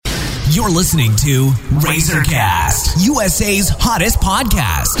You're listening to RazorCast, USA's hottest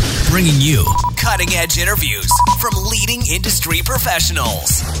podcast, bringing you cutting-edge interviews from leading industry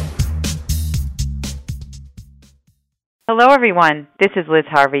professionals. Hello, everyone. This is Liz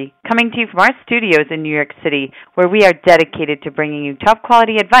Harvey, coming to you from our studios in New York City, where we are dedicated to bringing you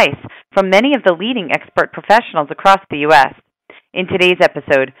top-quality advice from many of the leading expert professionals across the U.S. In today's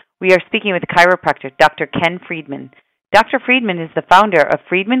episode, we are speaking with chiropractor Dr. Ken Friedman. Dr. Friedman is the founder of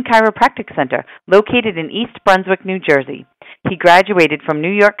Friedman Chiropractic Center, located in East Brunswick, New Jersey. He graduated from New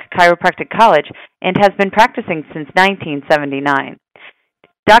York Chiropractic College and has been practicing since 1979.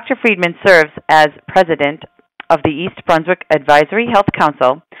 Dr. Friedman serves as president of the East Brunswick Advisory Health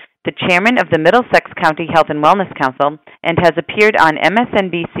Council, the chairman of the Middlesex County Health and Wellness Council, and has appeared on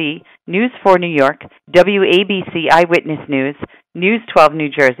MSNBC, News 4 New York, WABC Eyewitness News, News 12 New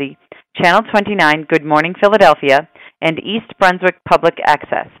Jersey, Channel 29 Good Morning Philadelphia, and East Brunswick Public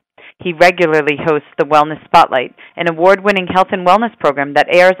Access. He regularly hosts the Wellness Spotlight, an award-winning health and wellness program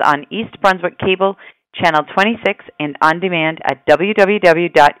that airs on East Brunswick Cable, Channel 26, and on demand at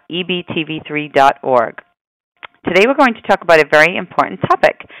www.ebtv3.org. Today we're going to talk about a very important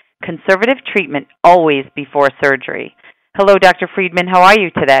topic, conservative treatment always before surgery. Hello, Dr. Friedman. How are you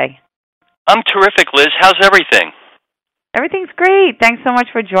today? I'm terrific, Liz. How's everything? Everything's great. Thanks so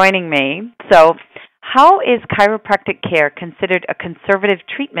much for joining me. So, how is chiropractic care considered a conservative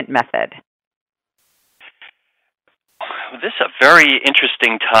treatment method? This is a very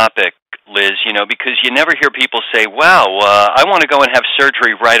interesting topic, Liz, because you never hear people say, wow, I want to go and have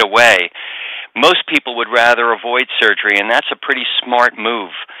surgery right away. Most people would rather avoid surgery, and that's a pretty smart move,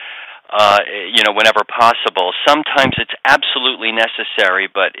 whenever possible. Sometimes it's absolutely necessary,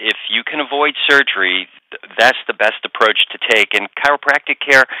 but if you can avoid surgery, that's the best approach to take. And chiropractic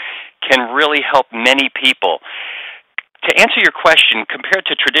care can really help many people. To answer your question, compared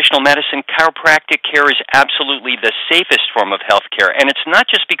to traditional medicine, chiropractic care is absolutely the safest form of health care, and it's not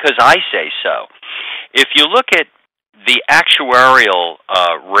just because I say so. If you look at the actuarial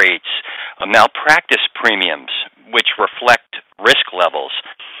rates, malpractice premiums, which reflect risk levels,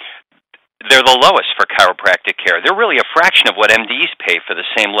 they're the lowest for chiropractic care. They're really a fraction of what MDs pay for the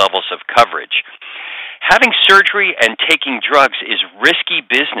same levels of coverage. Having surgery and taking drugs is risky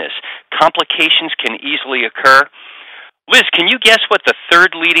business. Complications can easily occur. Liz, can you guess what the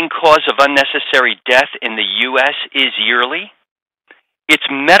third leading cause of unnecessary death in the U.S. is yearly? It's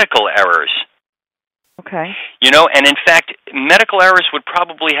medical errors. Okay. And in fact, medical errors would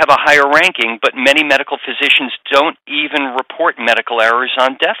probably have a higher ranking, but many medical physicians don't even report medical errors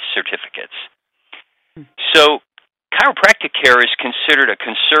on death certificates. So chiropractic care is considered a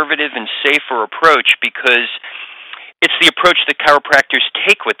conservative and safer approach because it's the approach that chiropractors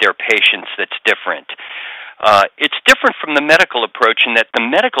take with their patients that's different. It's different from the medical approach in that the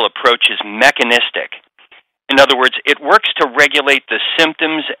medical approach is mechanistic. In other words, it works to regulate the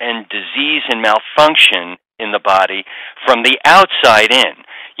symptoms and disease and malfunction in the body from the outside in.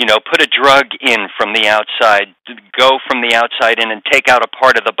 Put a drug in from the outside, go from the outside in and take out a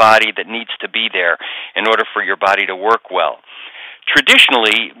part of the body that needs to be there in order for your body to work well.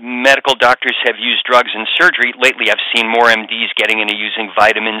 Traditionally, medical doctors have used drugs in surgery. Lately, I've seen more MDs getting into using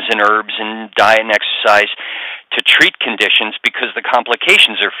vitamins and herbs and diet and exercise to treat conditions because the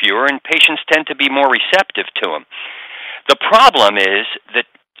complications are fewer and patients tend to be more receptive to them. The problem is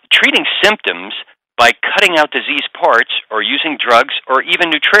that treating symptoms by cutting out disease parts or using drugs or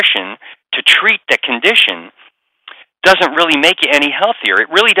even nutrition to treat the condition doesn't really make you any healthier. It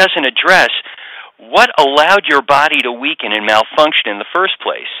really doesn't address what allowed your body to weaken and malfunction in the first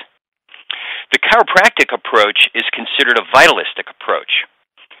place. The chiropractic approach is considered a vitalistic approach.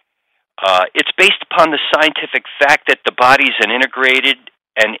 It's based upon the scientific fact that the body is an integrated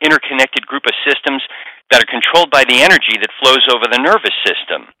and interconnected group of systems that are controlled by the energy that flows over the nervous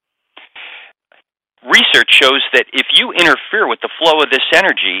system. Research shows that if you interfere with the flow of this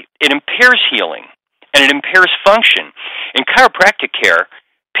energy, it impairs healing and it impairs function. In chiropractic care,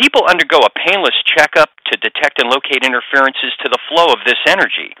 people undergo a painless checkup to detect and locate interferences to the flow of this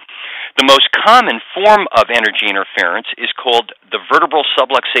energy. The most common form of energy interference is called the vertebral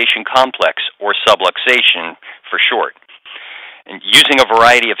subluxation complex, or subluxation for short. And using a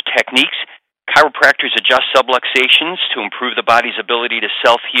variety of techniques, chiropractors adjust subluxations to improve the body's ability to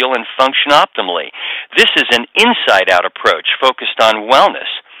self-heal and function optimally. This is an inside-out approach focused on wellness.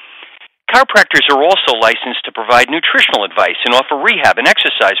 Chiropractors are also licensed to provide nutritional advice and offer rehab and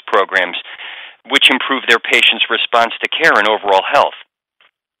exercise programs which improve their patients' response to care and overall health.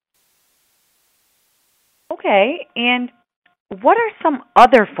 Okay, and what are some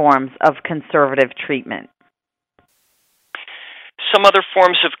other forms of conservative treatment? Some other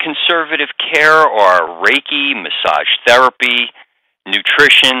forms of conservative care are Reiki, massage therapy,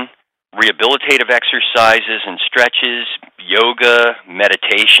 nutrition, rehabilitative exercises and stretches, yoga,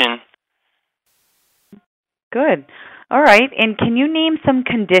 meditation. Good. All right. And can you name some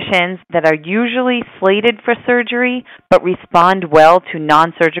conditions that are usually slated for surgery but respond well to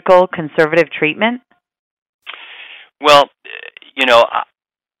non-surgical conservative treatment? Well,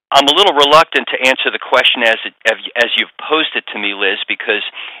 I'm a little reluctant to answer the question as you've posed it to me, Liz, because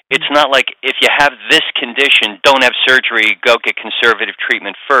it's not like if you have this condition, don't have surgery, go get conservative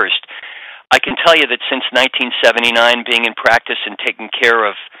treatment first. I can tell you that since 1979, being in practice and taking care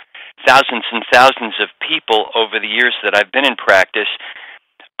of thousands and thousands of people over the years that I've been in practice,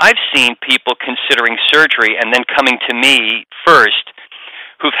 I've seen people considering surgery and then coming to me first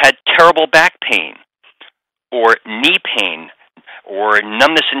who've had terrible back pain or knee pain or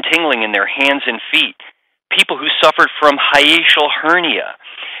numbness and tingling in their hands and feet, people who suffered from hiatal hernia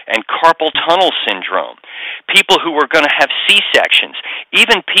and carpal tunnel syndrome, people who were going to have C-sections,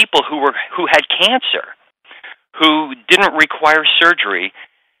 even people who had cancer, who didn't require surgery,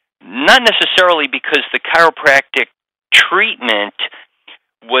 not necessarily because the chiropractic treatment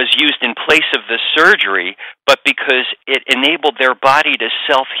was used in place of the surgery, but because it enabled their body to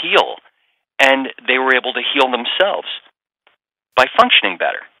self-heal, and they were able to heal themselves by functioning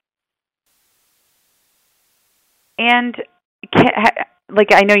better. And,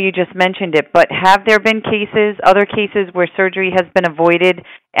 I know you just mentioned it, but have there been other cases where surgery has been avoided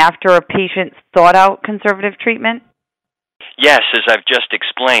after a patient sought out conservative treatment? Yes, as I've just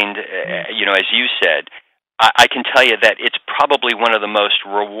explained, as you said, I can tell you that it's probably one of the most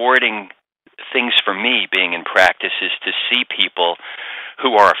rewarding things for me being in practice is to see people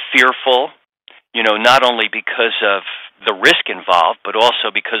who are fearful, not only because of the risk involved, but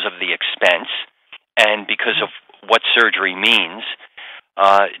also because of the expense and because of what surgery means,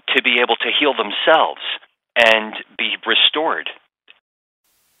 to be able to heal themselves and be restored.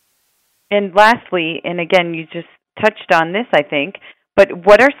 And lastly, and again, you just touched on this, I think, but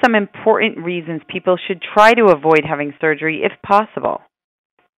what are some important reasons people should try to avoid having surgery if possible?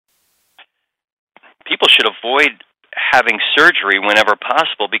 People should avoid having surgery whenever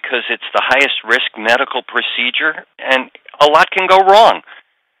possible because it's the highest risk medical procedure and a lot can go wrong.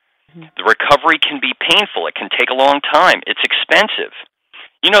 The recovery can be painful. It can take a long time. It's expensive.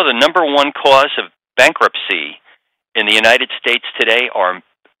 The number one cause of bankruptcy in the United States today are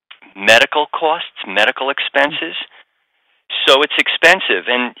medical costs, medical expenses. So it's expensive.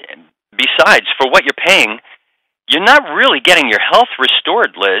 And besides, for what you're paying, you're not really getting your health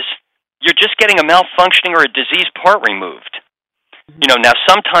restored, Liz. You're just getting a malfunctioning or a diseased part removed. Now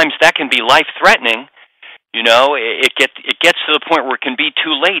sometimes that can be life-threatening. It gets to the point where it can be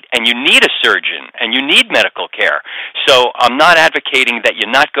too late, and you need a surgeon, and you need medical care. So I'm not advocating that you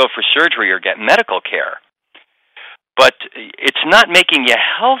not go for surgery or get medical care. But it's not making you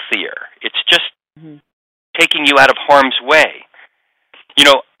healthier. It's just taking you out of harm's way.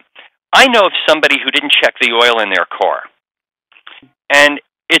 I know of somebody who didn't check the oil in their car, and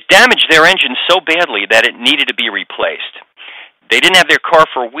it damaged their engine so badly that it needed to be replaced. They didn't have their car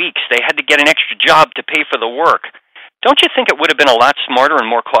for weeks. They had to get an extra job to pay for the work. Don't you think it would have been a lot smarter and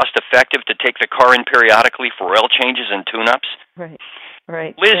more cost-effective to take the car in periodically for oil changes and tune-ups? Right.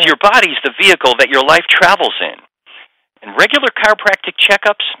 Liz, your body's the vehicle that your life travels in. And regular chiropractic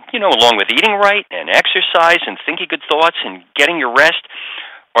checkups, along with eating right and exercise and thinking good thoughts and getting your rest,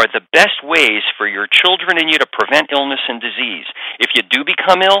 are the best ways for your children and you to prevent illness and disease. If you do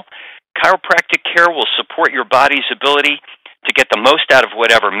become ill, chiropractic care will support your body's ability to get the most out of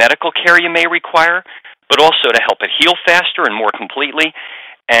whatever medical care you may require, but also to help it heal faster and more completely,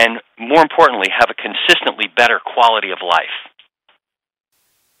 and more importantly, have a consistently better quality of life.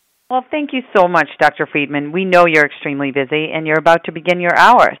 Well, thank you so much, Dr. Friedman. We know you're extremely busy, and you're about to begin your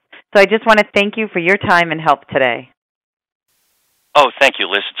hours. So I just want to thank you for your time and help today. Oh, thank you,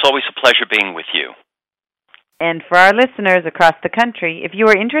 Liz. It's always a pleasure being with you. And for our listeners across the country, if you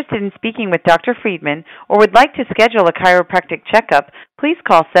are interested in speaking with Dr. Friedman or would like to schedule a chiropractic checkup, please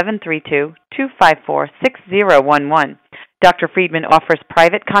call 732-254-6011. Dr. Friedman offers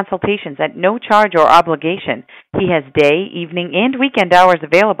private consultations at no charge or obligation. He has day, evening, and weekend hours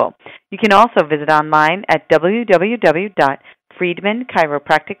available. You can also visit online at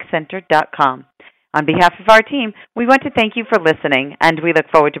www.friedmanchiropracticcenter.com. On behalf of our team, we want to thank you for listening, and we look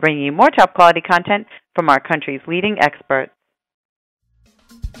forward to bringing you more top-quality content from our country's leading experts.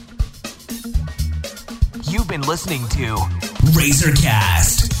 You've been listening to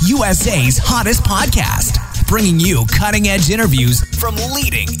RazorCast, USA's hottest podcast, bringing you cutting-edge interviews from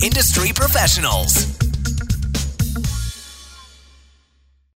leading industry professionals.